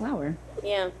flower.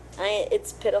 Yeah,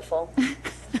 it's pitiful.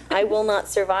 I will not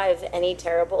survive any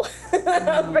terrible.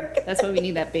 That's why we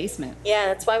need that basement. Yeah,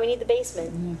 that's why we need the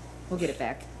basement Yeah, we'll get it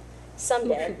back.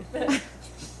 someday.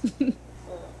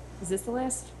 Is this the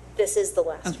last? This is the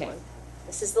last Okay. one.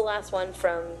 This is the last one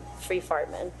from Free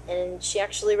Fartman. And she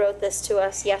actually wrote this to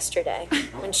us yesterday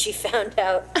when she found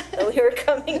out that we were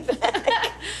coming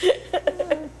back.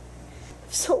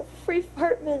 So, Free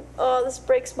Fartman, oh, this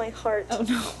breaks my heart. Oh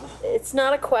no. It's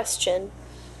not a question.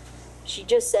 She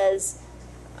just says,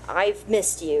 I've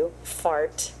missed you,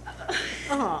 fart.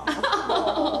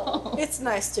 Oh. It's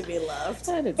nice to be loved.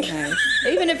 That is nice.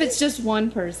 Even if it's just one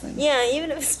person. Yeah,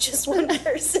 even if it's just one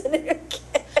person. Who cares?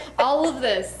 All of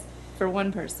this for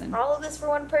one person. All of this for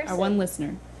one person. Our one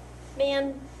listener.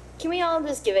 Man, can we all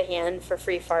just give a hand for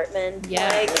Free Fartman?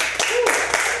 Yeah.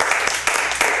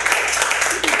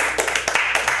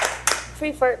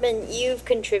 Free Fartman, you've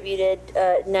contributed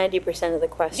 90% of the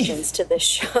questions to this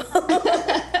show.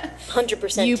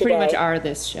 100% You today. pretty much are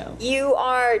this show. You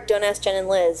are Don't Ask Jen and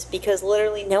Liz because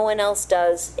literally no one else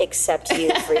does except you,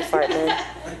 Free Fartman.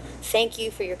 Thank you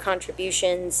for your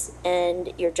contributions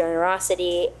and your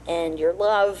generosity and your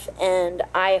love, and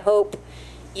I hope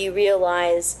you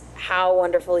realize how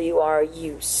wonderful you are,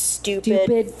 you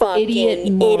stupid fucking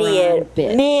idiot, moron, idiot.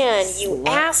 bitch. Man, you Slut.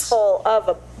 asshole of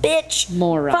a bitch.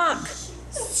 Moron. Fuck.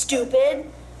 Stupid.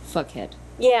 Fuckhead.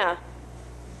 Yeah.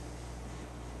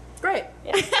 Great.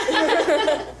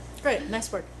 Great. Nice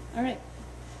work. All right.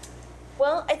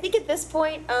 Well, I think at this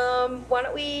point, why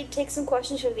don't we take some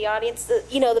questions from the audience?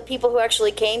 The people who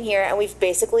actually came here and we've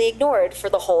basically ignored for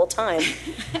the whole time.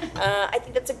 I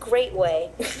think that's a great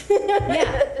way.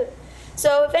 Yeah.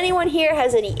 So if anyone here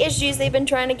has any issues they've been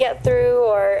trying to get through,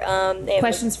 or they have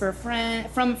Questions for a friend,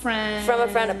 from a friend, from a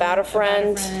friend about a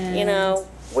friend,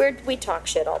 we talk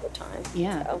shit all the time.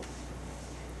 Yeah.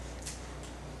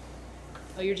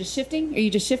 So. Oh, you're just shifting? Are you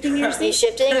just shifting your Are you seat?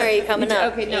 shifting or are you coming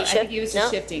up? Okay, no, Are I you think he was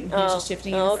just shifting. He was just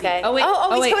shifting in Oh, his seat. okay. Oh, wait.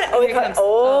 He's wait. coming up. Oh, Here he's he coming.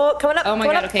 comes. Coming up. Oh, my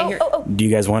coming God. up. Okay, here. Oh. Do you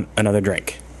guys want another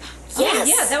drink? Yes.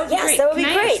 Yeah, that would be yes, great. that would be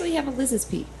Can great. I actually have a Liz's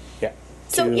pee? Yeah.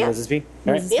 So, Two yeah. Liz's P?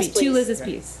 All right. Liz's Yes, pee. Two please. Liz's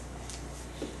peas.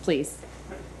 Please.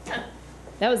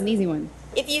 That was an easy one.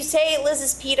 If you say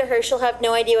Liz's pee to her, she'll have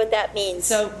no idea what that means.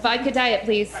 So, vodka diet,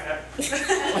 please.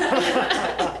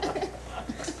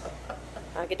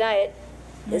 Vodka diet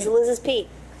is Liz's pee.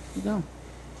 You go.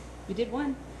 We did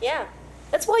one. Yeah.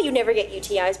 That's why you never get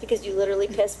UTIs, because you literally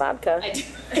piss vodka. I do.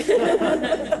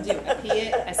 I pee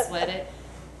it. I sweat it.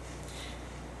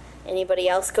 Anybody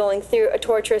else going through a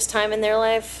torturous time in their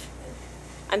life?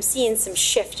 I'm seeing some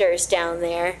shifters down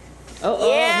there.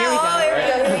 Yeah. Here we go.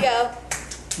 Here we go.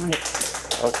 All right.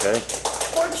 Okay.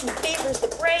 Fortune favors the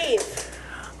brave.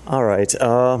 All right.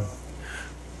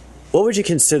 What would you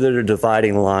consider the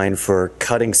dividing line for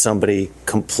cutting somebody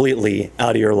completely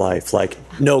out of your life? Like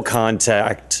no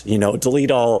contact, delete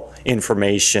all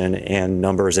information and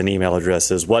numbers and email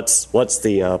addresses. What's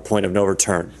the point of no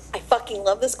return? I fucking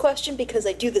love this question because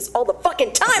I do this all the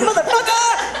fucking time,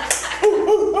 motherfucker!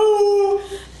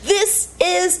 This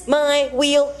is my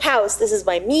wheelhouse. This is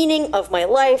my meaning of my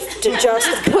life, to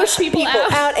just push people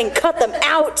out and cut them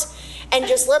out and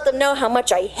just let them know how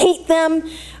much I hate them.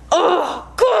 Oh,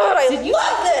 God, I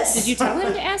love this. Did you tell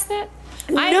him to ask that?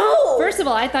 No. First of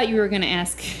all, I thought you were going to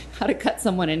ask how to cut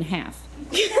someone in half.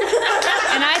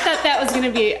 And I thought that was going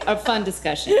to be a fun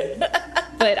discussion.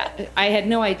 But I had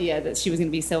no idea that she was going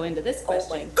to be so into this question.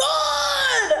 Oh my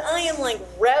God! I am like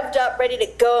revved up, ready to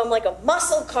go. I'm like a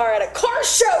muscle car at a car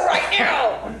show right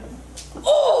now.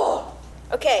 Oh!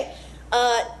 Okay.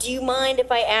 Do you mind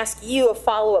if I ask you a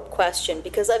follow-up question?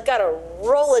 Because I've got a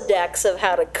Rolodex of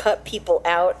how to cut people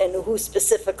out and who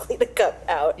specifically to cut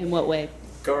out. In what way?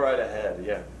 Go right ahead,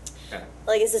 yeah.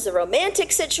 Like, is this a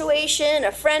romantic situation,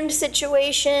 a friend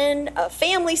situation, a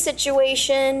family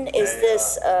situation? Is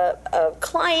this a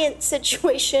client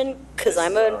situation? Because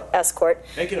I'm an escort.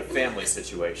 Make it a family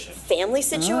situation. Family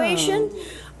situation?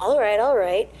 All right, all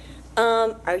right.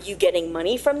 Are you getting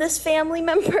money from this family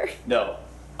member? No.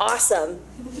 Awesome.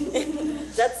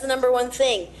 That's the number one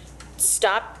thing.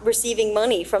 Stop receiving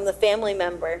money from the family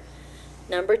member.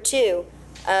 Number two,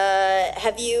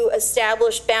 have you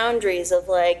established boundaries of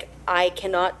like, I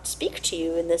cannot speak to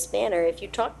you in this manner if you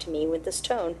talk to me with this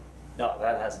tone? No,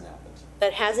 that hasn't happened.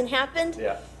 That hasn't happened?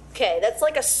 Yeah. Okay, that's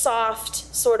like a soft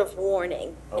sort of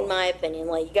warning, in my opinion.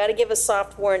 Like, you got to give a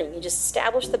soft warning. You just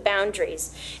establish the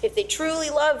boundaries. If they truly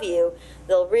love you,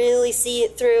 they'll really see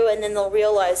it through, and then they'll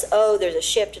realize, oh, there's a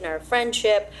shift in our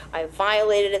friendship. I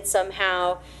violated it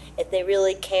somehow. If they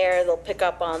really care, they'll pick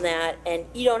up on that, and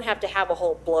you don't have to have a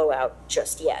whole blowout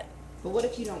just yet. But what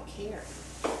if you don't care?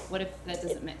 What if that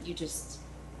doesn't mean you just...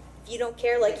 If you don't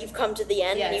care, like you've come to the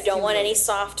end and you Yes, don't you want would. any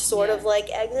soft sort of Yeah. like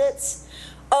exits,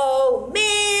 oh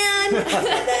man,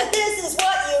 then this is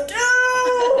what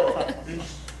you do.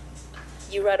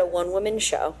 You run a one-woman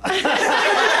show.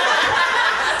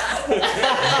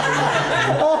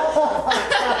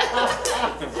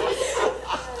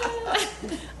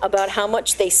 About how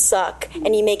much they suck,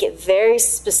 and you make it very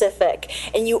specific,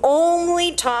 and you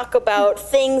only talk about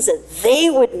things that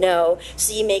they would know,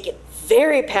 so you make it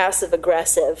very passive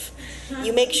aggressive.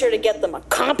 You make sure to get them a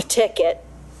comp ticket,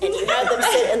 and you have them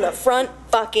sit in the front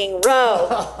fucking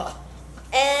row.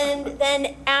 And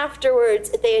then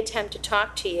afterwards, if they attempt to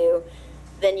talk to you,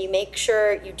 then you make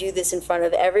sure you do this in front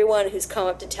of everyone who's come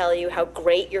up to tell you how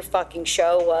great your fucking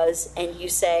show was, and you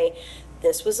say,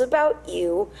 this was about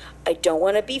you. I don't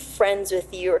want to be friends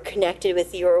with you or connected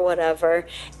with you or whatever.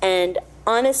 And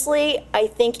honestly, I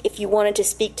think if you wanted to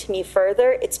speak to me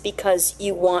further, it's because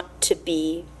you want to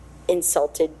be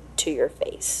insulted to your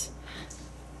face.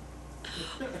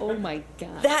 Oh my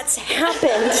God. That's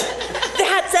happened.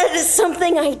 That is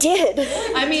something I did.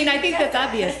 I mean, I think that's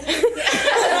obvious.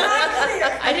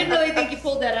 I didn't really think you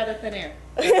pulled that out of thin air.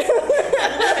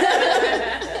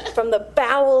 From the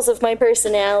bowels of my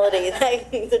personality,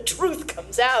 the truth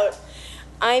comes out.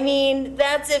 I mean,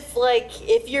 that's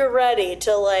if you're ready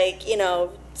to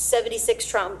 76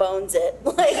 trombones it.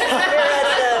 Like, you're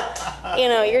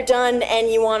ready to, you're done and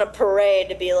you want a parade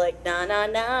to be like, na na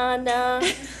na na,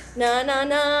 na na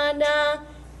na na,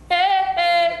 hey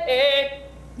hey hey,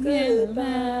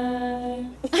 goodbye.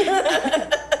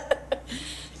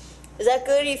 Is that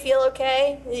good? You feel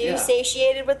okay? Are you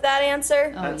satiated with that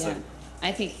answer? Oh, yeah.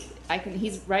 I think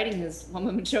he's writing his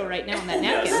one-woman show right now on that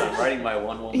napkin. Yes, I'm writing my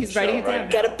one-woman He's show writing it right down.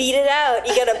 now. Gotta beat it out.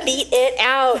 You gotta beat it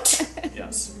out.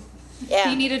 Yes. Yeah.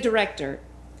 You need a director.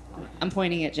 I'm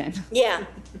pointing at Jen. Yeah.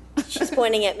 She's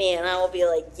pointing at me, and I will be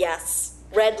like, yes.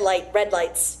 Red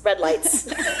lights. All red lights.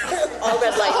 All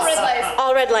red lights.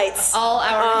 All red lights. All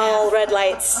hour and a half. All red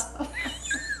lights.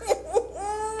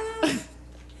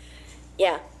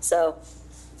 Yeah, so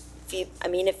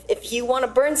if you want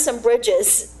to burn some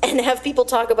bridges and have people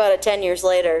talk about it 10 years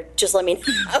later, just let me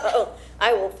know.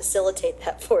 I will facilitate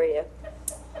that for you.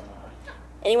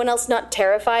 Anyone else not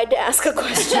terrified to ask a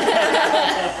question? Do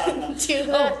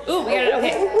that. Ooh, we got it.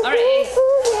 Okay. All right.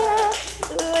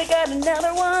 Ooh, I got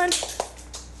another one.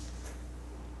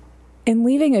 In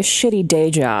leaving a shitty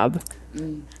day job,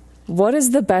 what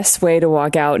is the best way to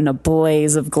walk out in a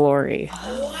blaze of glory?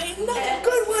 Another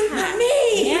good one for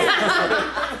me.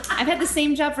 I've had the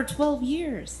same job for 12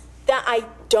 years. That I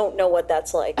don't know what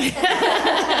that's like.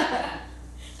 I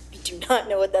do not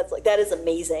know what that's like. That is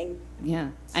amazing. Yeah.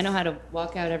 I know how to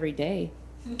walk out every day.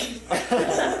 And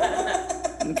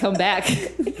come back.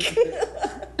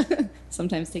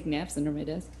 Sometimes take naps under my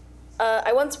desk.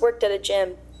 I once worked at a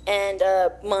gym, and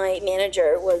my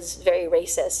manager was very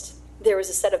racist. There was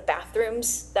a set of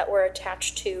bathrooms that were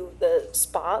attached to the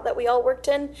spa that we all worked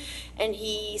in, and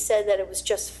he said that it was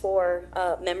just for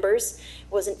members,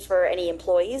 it wasn't for any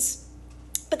employees.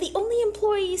 But the only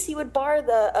employees he would bar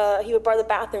the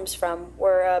bathrooms from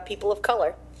were people of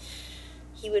color.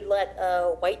 He would let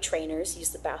white trainers use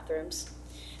the bathrooms.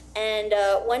 And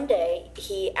one day,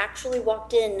 he actually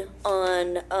walked in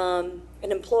on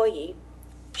an employee.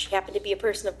 She happened to be a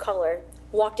person of color.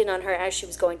 Walked in on her as she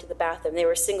was going to the bathroom. They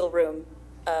were single-room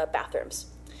bathrooms.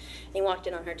 And he walked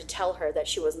in on her to tell her that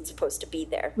she wasn't supposed to be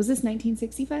there. Was this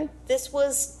 1965? This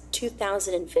was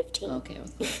 2015. Okay.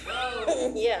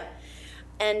 Yeah.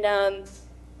 And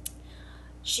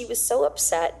she was so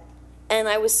upset, and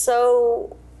I was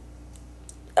so...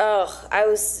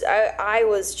 I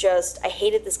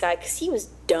hated this guy because he was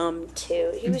dumb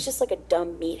too. He was just like a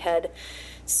dumb meathead.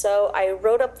 So I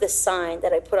wrote up this sign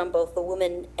that I put on both the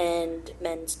women and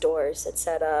men's doors. It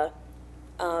said,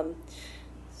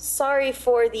 sorry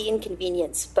for the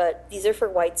inconvenience, but these are for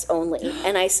whites only.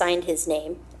 And I signed his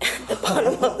name at the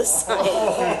bottom of the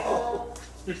sign.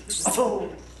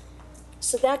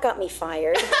 So that got me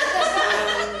fired.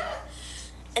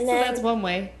 And then So that's one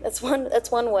way. That's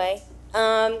one way.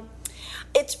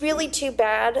 It's really too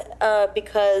bad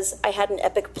because I had an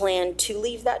epic plan to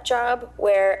leave that job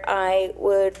where I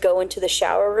would go into the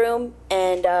shower room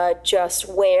and just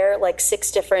wear like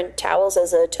 6 different towels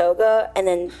as a toga and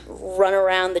then run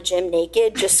around the gym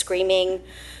naked, just screaming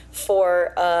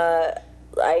for that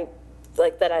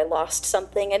I lost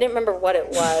something. I didn't remember what it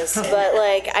was, but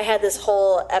like I had this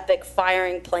whole epic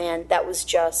firing plan that was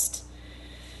just...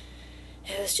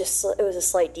 It was a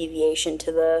slight deviation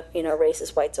to the,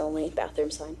 racist whites only bathroom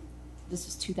sign. This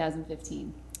was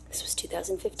 2015. This was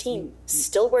 2015.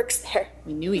 Still works there.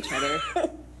 We knew each other.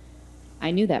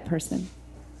 I knew that person.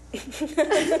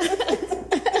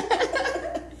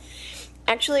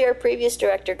 Actually, our previous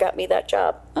director got me that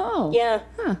job. Oh. Yeah.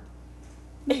 Huh.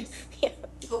 Yeah.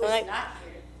 Who is not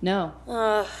here? No.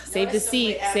 Saved a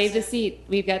seat. Saved a seat.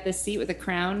 We've got this seat with a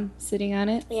crown sitting on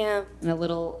it Yeah. and a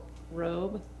little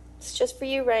robe. It's just for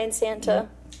you, Ryan Santa.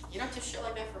 You don't do shit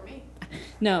like that for me.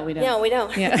 No, we don't. No, we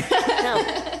don't. Yeah.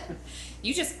 No.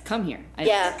 You just come here.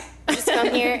 Yeah. You just come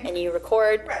here and you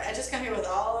record. Right, I just come here with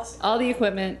all this. All the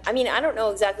equipment. I mean, I don't know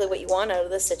exactly what you want out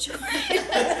of this situation.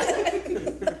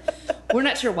 We're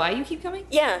not sure why you keep coming.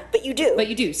 Yeah, but you do. But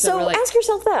you do, so So we're like- ask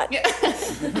yourself that.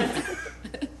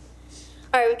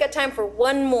 All right, we've got time for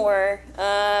one more.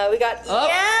 We got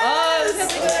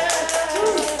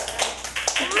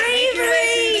Make your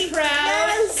way through the crowd.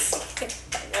 Yes.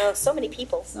 Oh, so many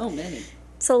people. So many.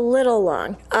 It's a little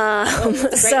long.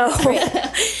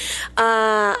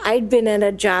 I'd been at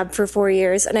a job for 4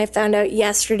 years, and I found out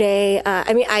yesterday.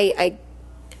 I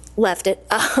left it,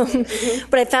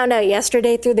 but I found out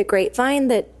yesterday through the grapevine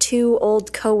that 2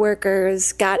 old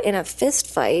coworkers got in a fist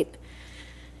fight.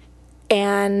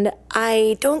 And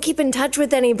I don't keep in touch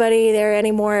with anybody there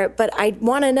anymore, but I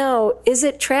want to know, is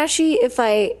it trashy if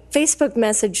I Facebook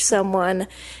message someone,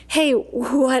 hey,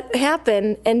 what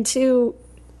happened? And 2,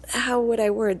 how would I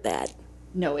word that?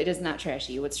 No, it is not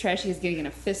trashy. What's trashy is getting in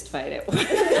a fist fight at work.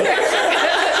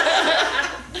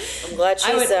 I'm glad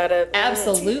she I would said it.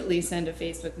 absolutely send a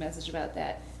Facebook message about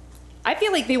that. I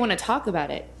feel like they want to talk about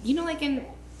it. Like in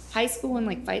high school when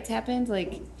like fights happened,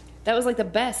 like that was like the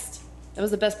best. That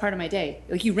was the best part of my day.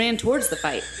 Like you ran towards the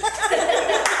fight.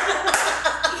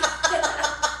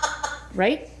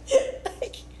 Right?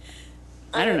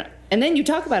 I don't know. And then you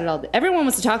talk about it all. Everyone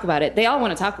wants to talk about it. They all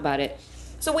want to talk about it.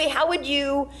 So wait, how would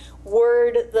you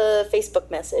word the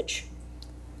Facebook message?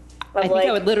 I think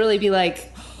I would literally be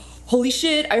like, holy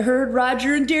shit, I heard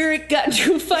Roger and Derek got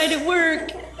into a fight at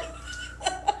work.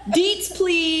 Deets,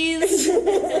 please.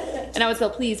 And I would spell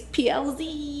please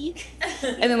PLZ.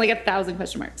 And then like 1,000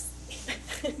 question marks.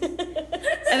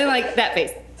 And then like that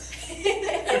face.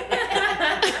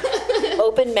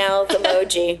 Open mouth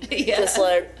emoji. Yeah. Just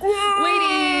like,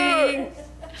 Waiting.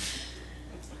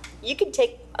 you could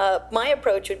take, my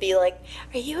approach would be like,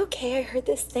 are you okay? I heard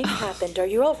this thing happened. Are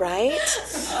you all right?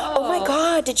 Oh my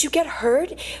God, did you get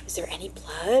hurt? Was there any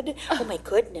blood? Oh my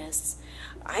goodness.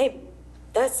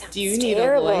 That sounds Do you need a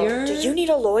terrible. lawyer? Do you need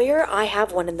a lawyer? I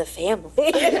have one in the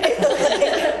family.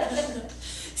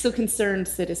 So concerned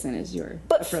citizen is your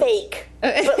But approach. fake.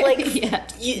 But like, Yeah.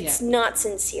 it's not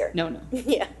sincere. No.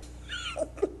 Yeah.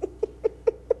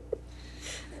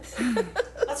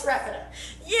 Let's wrap it up.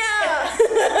 Yeah.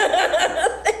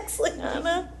 Thanks,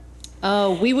 Liana.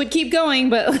 Oh, we would keep going,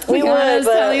 but We would, Liana's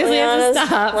but telling us we have to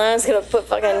Liana's stop. gonna put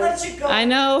I'll fucking. let you go. I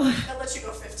know. I'll let you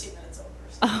go 15 minutes over.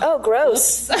 Oh,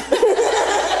 gross.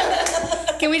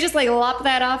 Can we just like lop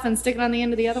that off and stick it on the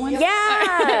end of the other one?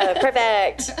 Yeah,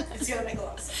 perfect. It's gonna make a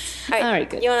lot of sense. All All right,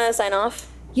 good. You want to sign off?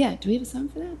 Yeah, do we have a song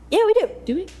for that? Yeah, we do.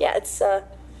 Do we? Yeah, it's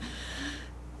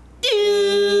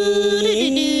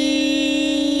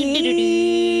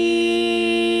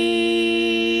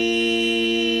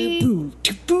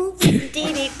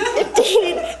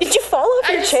Did you fall off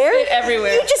your chair? spit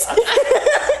everywhere. You just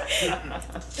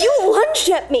you lunged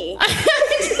at me. I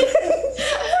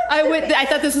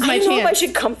thought this was my I don't know if I chance.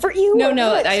 should comfort you. No, or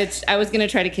no, what. I was gonna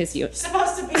try to kiss you.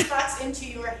 Supposed to beatbox into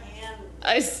your hand.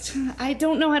 I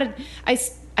don't know how to.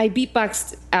 I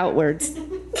beatboxed outwards,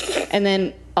 and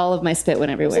then all of my spit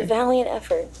went It's a everywhere. valiant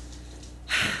effort.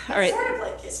 All right, Sort of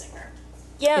like kissing her.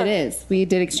 Yeah. it is. We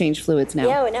did exchange fluids now.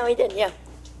 Yeah, now we did. Yeah,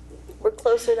 we're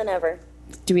closer than ever.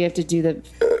 Do we have to do the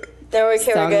There we go.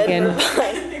 We're song good. again? We're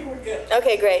fine. I think we're good.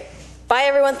 Okay, great. Bye,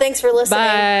 everyone. Thanks for listening.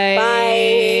 Bye. Bye.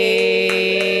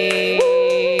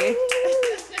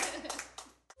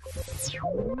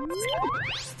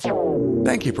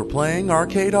 Thank you for playing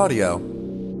Arcade Audio.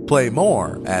 Play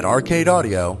more at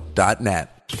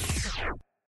arcadeaudio.net.